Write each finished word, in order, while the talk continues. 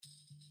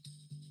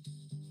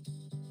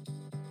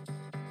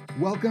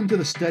Welcome to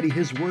the Study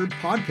His Word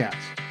podcast,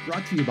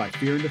 brought to you by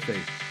Fear into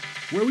Faith,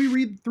 where we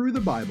read through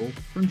the Bible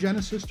from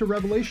Genesis to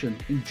Revelation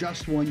in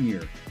just 1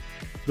 year.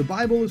 The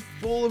Bible is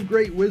full of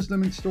great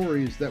wisdom and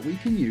stories that we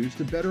can use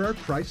to better our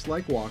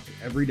Christ-like walk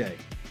every day.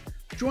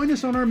 Join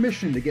us on our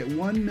mission to get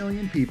 1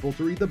 million people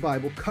to read the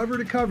Bible cover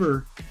to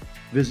cover.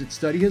 Visit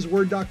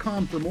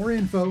studyhisword.com for more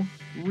info,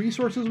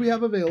 resources we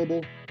have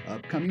available,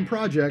 upcoming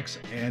projects,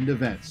 and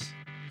events.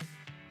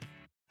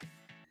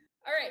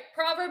 All right,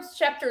 Proverbs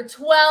chapter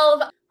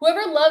 12.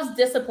 Whoever loves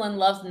discipline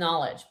loves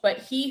knowledge, but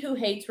he who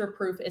hates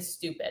reproof is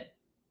stupid.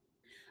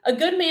 A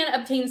good man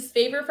obtains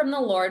favor from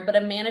the Lord, but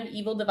a man of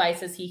evil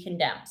devices he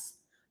condemns.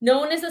 No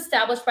one is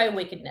established by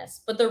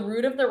wickedness, but the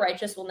root of the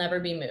righteous will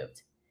never be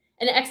moved.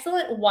 An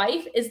excellent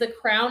wife is the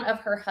crown of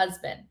her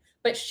husband,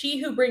 but she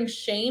who brings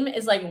shame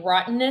is like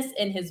rottenness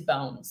in his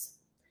bones.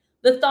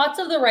 The thoughts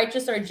of the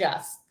righteous are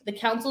just, the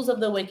counsels of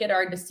the wicked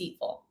are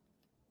deceitful.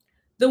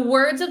 The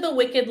words of the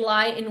wicked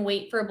lie in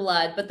wait for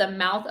blood, but the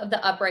mouth of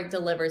the upright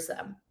delivers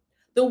them.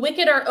 The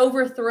wicked are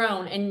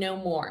overthrown and no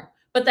more,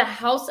 but the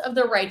house of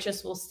the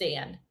righteous will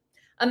stand.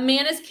 A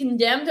man is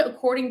condemned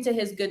according to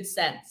his good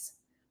sense,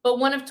 but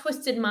one of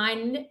twisted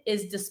mind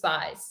is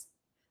despised.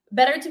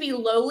 Better to be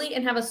lowly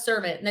and have a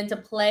servant than to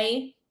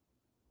play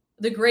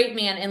the great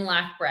man and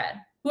lack bread.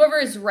 Whoever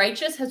is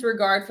righteous has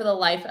regard for the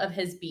life of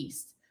his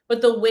beast,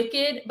 but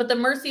the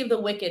mercy of the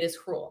wicked is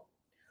cruel.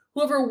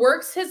 Whoever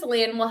works his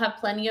land will have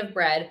plenty of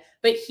bread,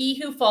 but he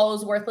who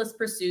follows worthless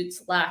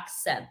pursuits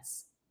lacks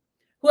sense.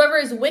 Whoever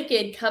is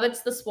wicked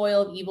covets the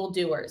spoil of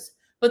evildoers,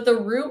 but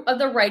the root of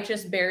the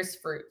righteous bears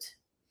fruit.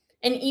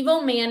 An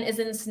evil man is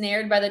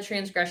ensnared by the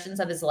transgressions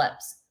of his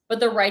lips, but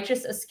the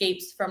righteous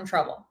escapes from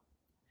trouble.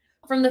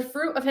 From the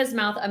fruit of his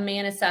mouth a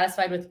man is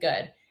satisfied with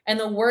good, and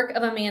the work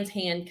of a man's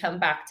hand come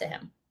back to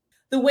him.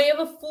 The way of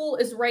a fool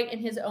is right in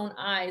his own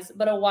eyes,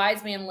 but a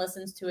wise man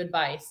listens to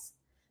advice.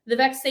 The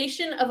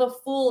vexation of a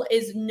fool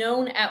is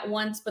known at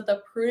once, but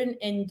the prudent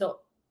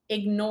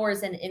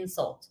ignores an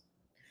insult.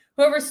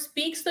 Whoever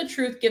speaks the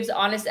truth gives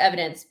honest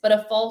evidence, but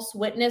a false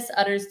witness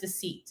utters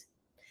deceit.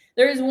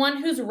 There is one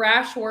whose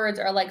rash words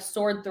are like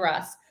sword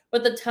thrusts,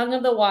 but the tongue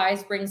of the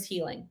wise brings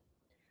healing.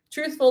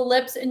 Truthful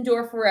lips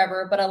endure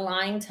forever, but a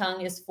lying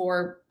tongue is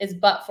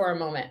but for a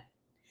moment.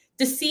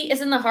 Deceit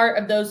is in the heart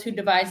of those who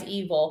devise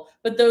evil,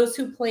 but those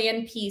who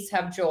plan peace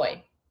have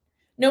joy.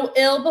 No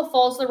ill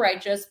befalls the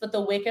righteous, but the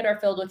wicked are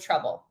filled with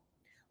trouble.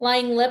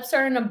 Lying lips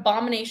are an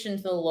abomination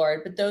to the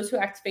Lord, but those who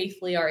act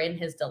faithfully are in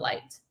his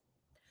delight.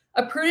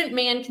 A prudent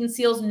man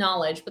conceals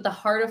knowledge, but the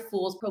heart of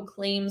fools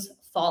proclaims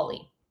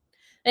folly.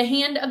 The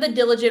hand of the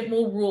diligent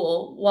will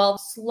rule, while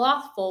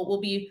slothful will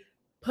be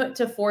put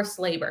to forced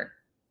labor.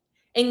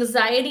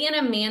 Anxiety in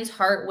a man's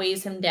heart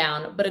weighs him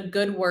down, but a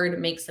good word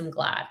makes him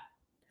glad.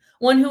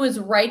 One who is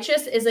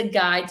righteous is a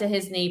guide to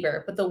his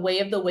neighbor, but the way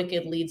of the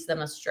wicked leads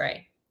them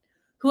astray.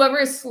 Whoever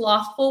is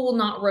slothful will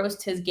not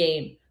roast his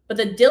game, but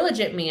the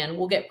diligent man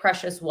will get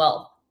precious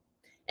wealth.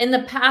 In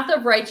the path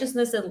of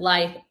righteousness is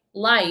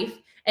life,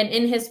 and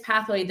in his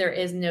pathway there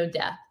is no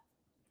death.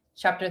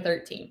 Chapter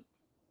 13.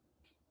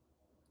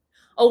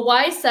 A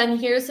wise son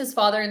hears his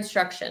father's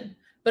instruction,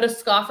 but a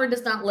scoffer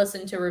does not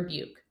listen to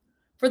rebuke.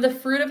 For the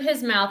fruit of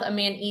his mouth a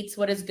man eats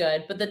what is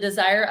good, but the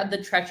desire of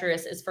the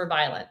treacherous is for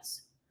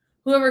violence.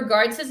 Whoever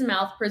guards his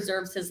mouth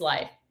preserves his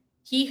life.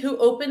 He who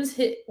opens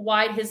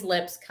wide his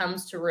lips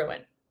comes to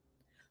ruin.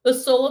 The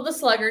soul of the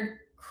sluggard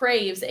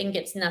craves and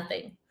gets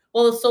nothing,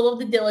 while the soul of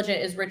the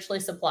diligent is richly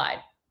supplied.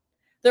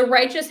 The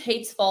righteous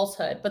hates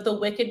falsehood, but the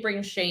wicked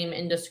brings shame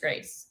and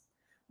disgrace.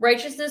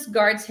 Righteousness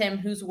guards him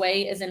whose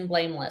way is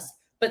blameless,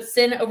 but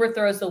sin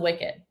overthrows the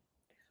wicked.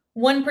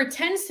 One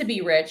pretends to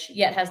be rich,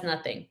 yet has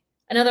nothing.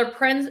 Another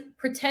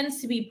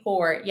pretends to be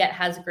poor, yet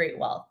has great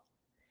wealth.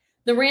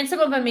 The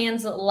ransom of a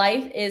man's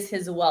life is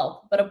his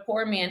wealth, but a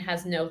poor man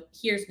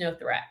hears no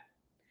threat.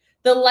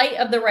 The light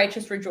of the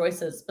righteous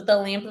rejoices, but the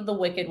lamp of the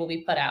wicked will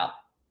be put out.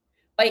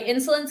 By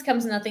insolence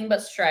comes nothing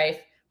but strife,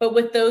 but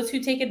with those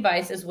who take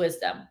advice is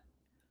wisdom.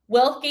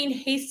 Wealth gained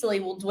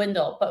hastily will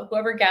dwindle, but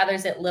whoever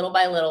gathers it little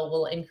by little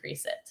will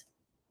increase it.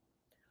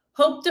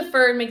 Hope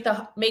deferred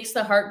makes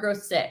the heart grow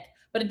sick,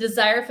 but a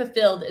desire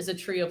fulfilled is a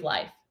tree of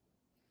life.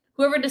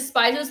 Whoever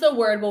despises the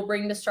word will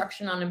bring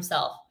destruction on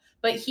himself,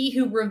 but he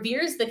who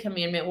reveres the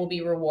commandment will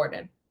be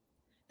rewarded.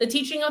 The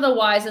teaching of the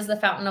wise is the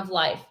fountain of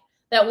life,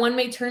 that one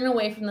may turn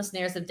away from the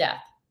snares of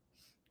death.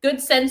 Good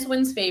sense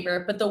wins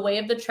favor, but the way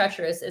of the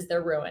treacherous is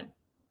their ruin.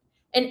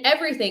 In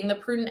everything the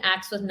prudent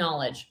acts with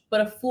knowledge,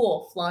 but a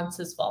fool flaunts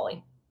his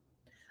folly.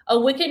 A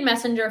wicked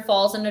messenger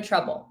falls into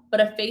trouble, but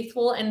a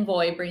faithful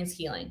envoy brings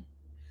healing.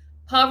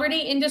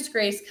 Poverty and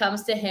disgrace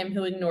comes to him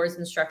who ignores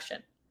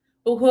instruction,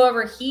 but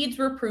whoever heeds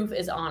reproof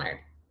is honored.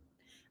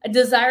 A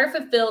desire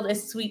fulfilled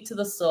is sweet to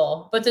the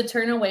soul, but to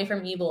turn away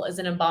from evil is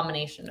an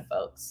abomination to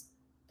folks.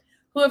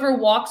 Whoever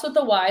walks with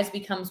the wise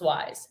becomes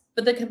wise,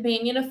 but the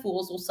companion of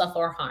fools will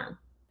suffer harm.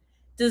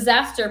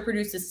 Disaster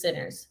produces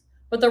sinners,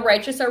 but the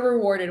righteous are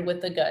rewarded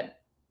with the good.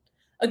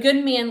 A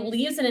good man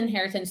leaves an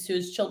inheritance to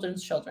his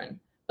children's children,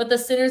 but the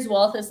sinner's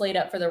wealth is laid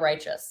up for the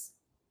righteous.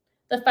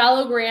 The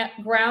fallow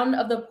ground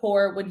of the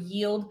poor would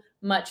yield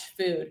much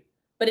food,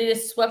 but it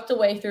is swept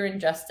away through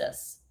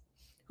injustice.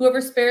 Whoever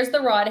spares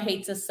the rod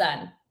hates his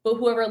son, but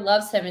whoever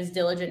loves him is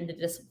diligent to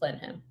discipline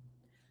him.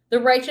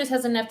 The righteous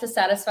has enough to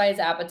satisfy his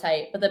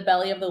appetite, but the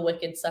belly of the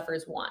wicked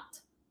suffers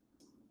want.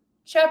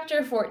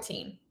 Chapter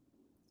 14.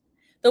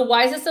 The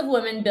wisest of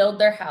women build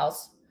their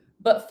house,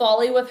 but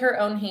folly with her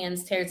own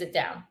hands tears it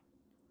down.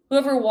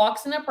 Whoever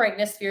walks in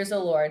uprightness fears the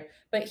Lord,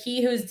 but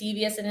he who is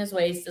devious in his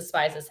ways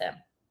despises him.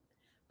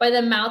 By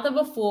the mouth of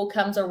a fool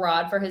comes a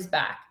rod for his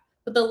back,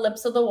 but the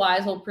lips of the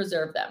wise will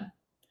preserve them.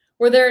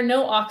 Where there are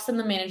no oxen,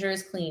 the manager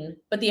is clean,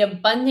 but the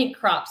abundant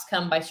crops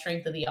come by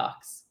strength of the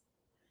ox.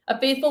 A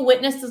faithful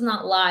witness does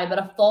not lie, but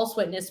a false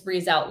witness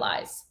breathes out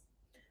lies.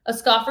 A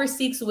scoffer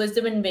seeks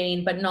wisdom in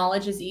vain, but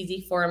knowledge is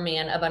easy for a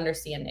man of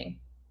understanding.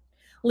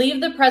 Leave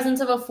the presence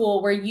of a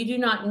fool where you do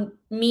not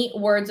meet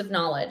words of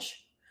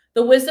knowledge.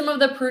 The wisdom of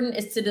the prudent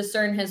is to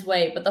discern his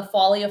way, but the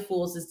folly of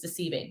fools is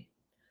deceiving.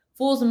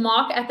 Fools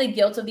mock at the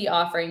guilt of the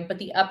offering, but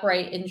the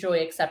upright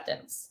enjoy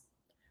acceptance.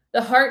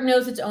 The heart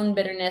knows its own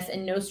bitterness,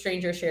 and no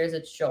stranger shares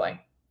its joy.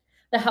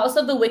 The house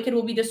of the wicked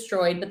will be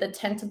destroyed, but the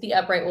tent of the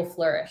upright will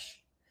flourish.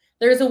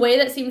 There is a way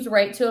that seems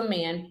right to a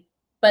man,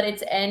 but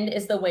its end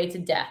is the way to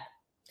death.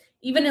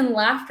 Even in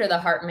laughter the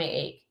heart may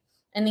ache,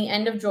 and the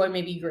end of joy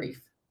may be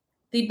grief.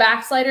 The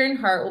backslider in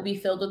heart will be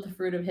filled with the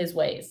fruit of his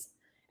ways,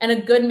 and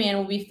a good man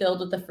will be filled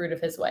with the fruit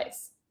of his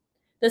ways.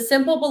 The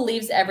simple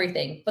believes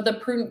everything, but the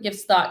prudent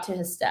gives thought to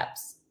his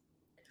steps.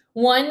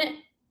 One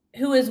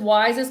who is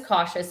wise is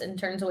cautious and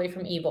turns away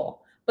from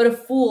evil, but a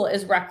fool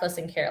is reckless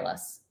and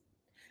careless.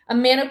 A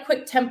man of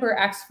quick temper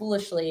acts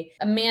foolishly.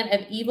 A man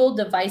of evil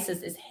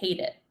devices is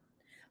hated.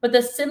 But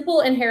the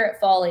simple inherit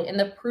folly, and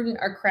the prudent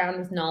are crowned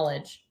with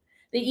knowledge.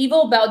 The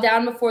evil bow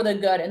down before the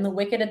good, and the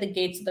wicked at the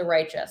gates of the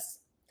righteous.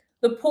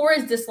 The poor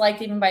is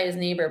disliked even by his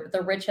neighbor, but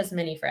the rich has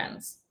many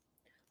friends.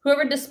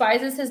 Whoever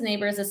despises his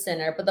neighbor is a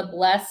sinner, but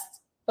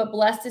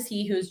blessed is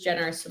he who is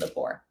generous to the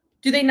poor.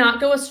 Do they not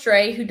go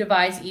astray who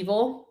devise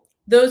evil?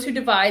 Those who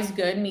devise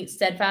good meet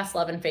steadfast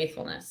love and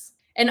faithfulness.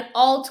 In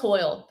all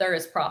toil there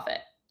is profit,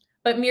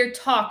 but mere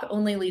talk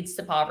only leads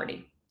to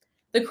poverty.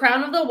 The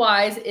crown of the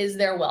wise is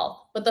their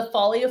wealth, but the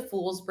folly of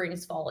fools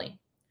brings folly.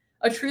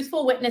 A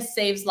truthful witness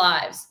saves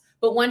lives,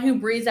 but one who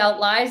breathes out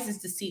lies is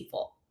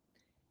deceitful.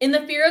 In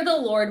the fear of the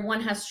Lord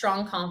one has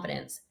strong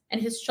confidence,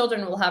 and his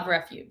children will have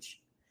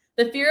refuge.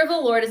 The fear of the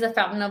Lord is a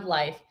fountain of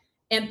life,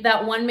 and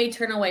that one may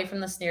turn away from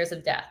the snares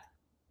of death.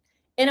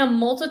 In a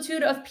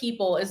multitude of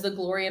people is the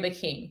glory of a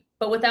king,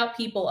 but without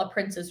people a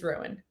prince is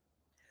ruined.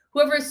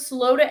 Whoever is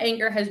slow to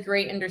anger has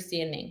great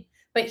understanding,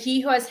 but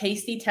he who has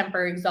hasty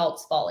temper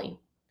exalts folly.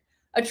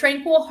 A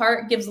tranquil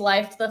heart gives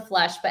life to the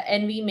flesh, but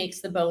envy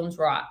makes the bones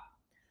rot.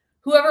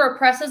 Whoever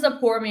oppresses a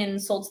poor man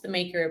insults the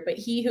Maker, but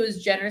he who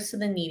is generous to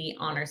the needy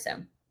honors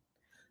him.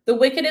 The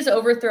wicked is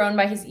overthrown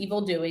by his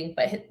evil doing,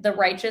 but the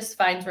righteous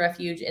finds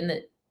refuge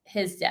in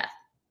his death.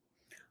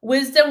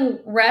 Wisdom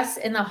rests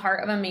in the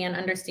heart of a man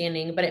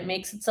understanding, but it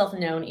makes itself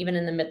known even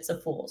in the midst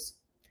of fools.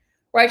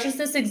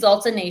 Righteousness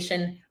exalts a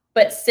nation,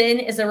 but sin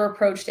is a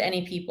reproach to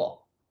any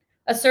people.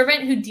 A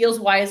servant who deals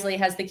wisely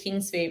has the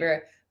king's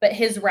favor, but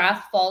his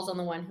wrath falls on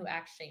the one who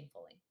acts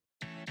shamefully.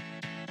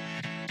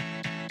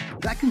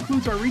 That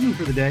concludes our reading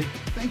for the day.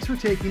 Thanks for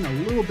taking a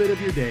little bit of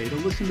your day to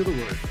listen to the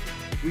Word.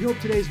 We hope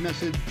today's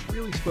message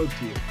really spoke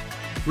to you.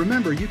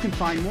 Remember, you can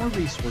find more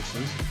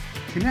resources,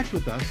 connect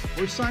with us,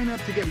 or sign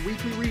up to get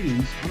weekly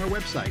readings on our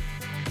website,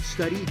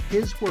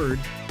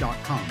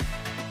 studyhisword.com.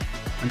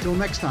 Until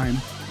next time,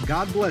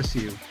 God bless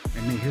you,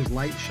 and may His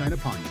light shine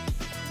upon you.